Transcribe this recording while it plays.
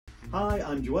Hi,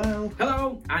 I'm Joel.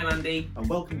 Hello, I'm Andy. And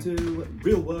welcome to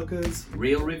Real Workers,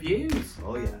 Real Reviews.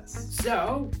 Oh yes.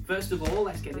 So, first of all,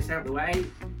 let's get this out of the way.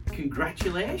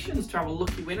 Congratulations to our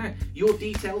lucky winner. Your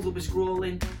details will be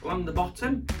scrolling along the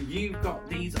bottom. You've got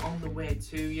these on the way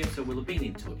to you, so we'll have been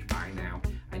in touch by now.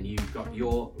 And you've got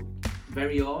your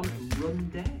very own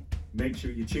run deck. Make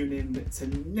sure you tune in to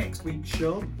next week's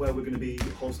show where we're going to be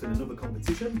hosting another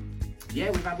competition.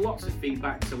 Yeah, we've had lots of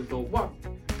feedback, so we thought,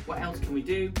 what else can we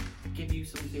do? Give you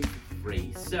something for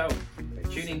free. So,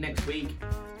 tune in next week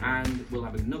and we'll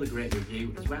have another great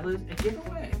review as well as a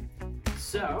giveaway.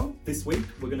 So, this week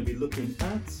we're going to be looking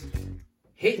at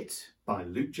Hit by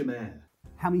Luke Jermay.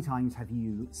 How many times have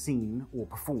you seen or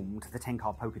performed the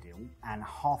 10-card poker deal and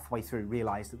halfway through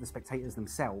realised that the spectators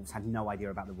themselves had no idea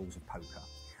about the rules of poker?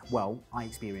 Well, I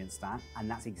experienced that,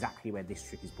 and that's exactly where this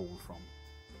trick is born from.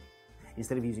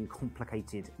 Instead of using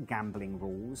complicated gambling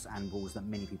rules and rules that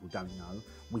many people don't know,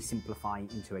 we simplify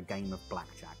into a game of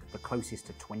blackjack. The closest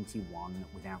to 21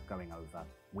 without going over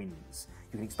wins.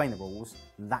 You can explain the rules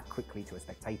that quickly to a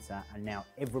spectator, and now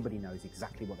everybody knows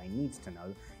exactly what they need to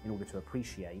know in order to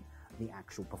appreciate the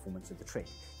actual performance of the trick.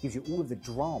 It gives you all of the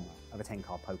drama of a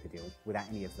 10-card poker deal without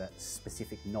any of the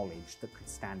specific knowledge that could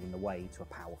stand in the way to a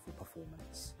powerful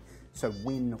performance. So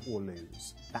win or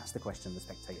lose? That's the question the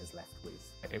spectator's left with.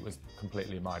 It was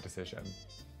completely my decision.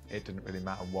 It didn't really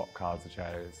matter what cards I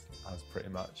chose. I was pretty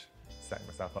much setting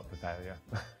myself up for failure.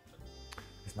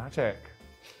 It's magic.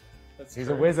 He's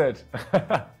a wizard.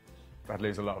 I'd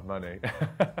lose a lot of money.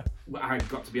 Well, I've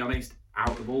got to be honest,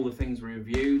 out of all the things we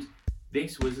reviewed,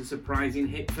 this was a surprising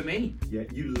hit for me. Yeah,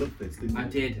 you loved this, didn't you? I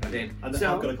did. And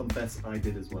so, I've got to confess, I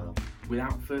did as well.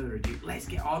 Without further ado, let's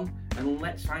get on and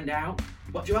let's find out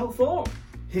what Joel thought.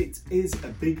 Hit is a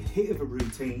big hit of a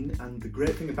routine, and the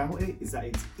great thing about it is that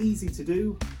it's easy to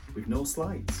do with no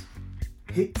slides.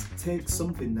 Hit takes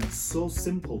something that's so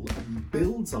simple and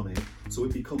builds on it so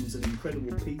it becomes an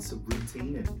incredible piece of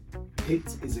routining.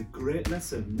 Hit is a great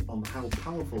lesson on how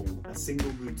powerful a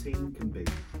single routine can be.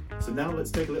 So now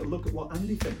let's take a little look at what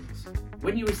Andy thinks.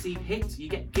 When you receive Hit, you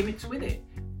get gimmicks with it.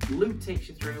 Luke takes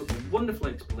you through a wonderful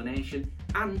explanation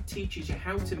and teaches you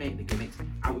how to make the gimmicks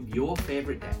out of your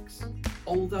favourite decks.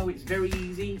 Although it's very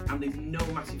easy and there's no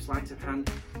massive sleight of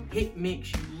hand, Hit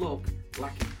makes you look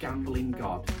like a gambling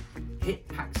god. Hit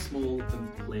packs small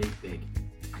and plays big.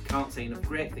 I can't say enough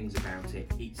great things about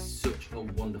it. It's such a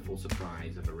wonderful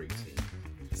surprise of a routine.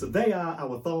 So they are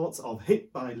our thoughts of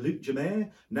Hit by Luke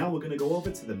Jermay. Now we're going to go over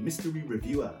to the mystery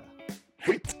reviewer.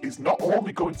 Hit is not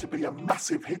only going to be a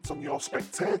massive hit on your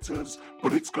spectators,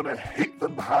 but it's going to hit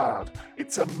them hard.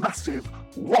 It's a massive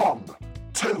 1,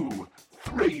 2,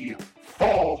 3,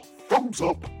 4 thumbs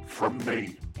up from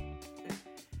me.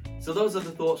 So those are the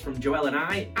thoughts from Joel and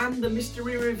I and the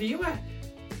mystery reviewer.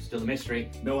 Still a mystery.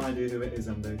 No idea who it is,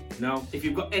 Andy. No. If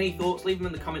you've got any thoughts, leave them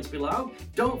in the comments below.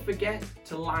 Don't forget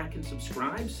to like and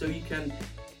subscribe so you can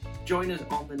join us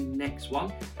on the next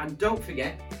one. And don't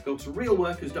forget, go to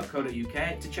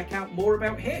realworkers.co.uk to check out more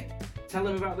about Hit. Tell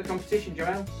them about the competition,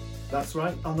 Joel. That's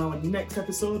right. On our next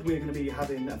episode, we're going to be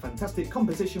having a fantastic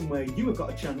competition where you have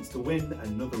got a chance to win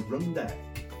another run deck.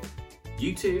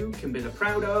 You too can be the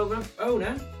proud owner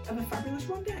of a fabulous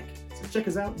run deck. So check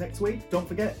us out next week. Don't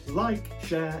forget, like,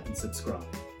 share and subscribe.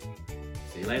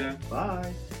 See you later.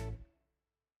 Bye.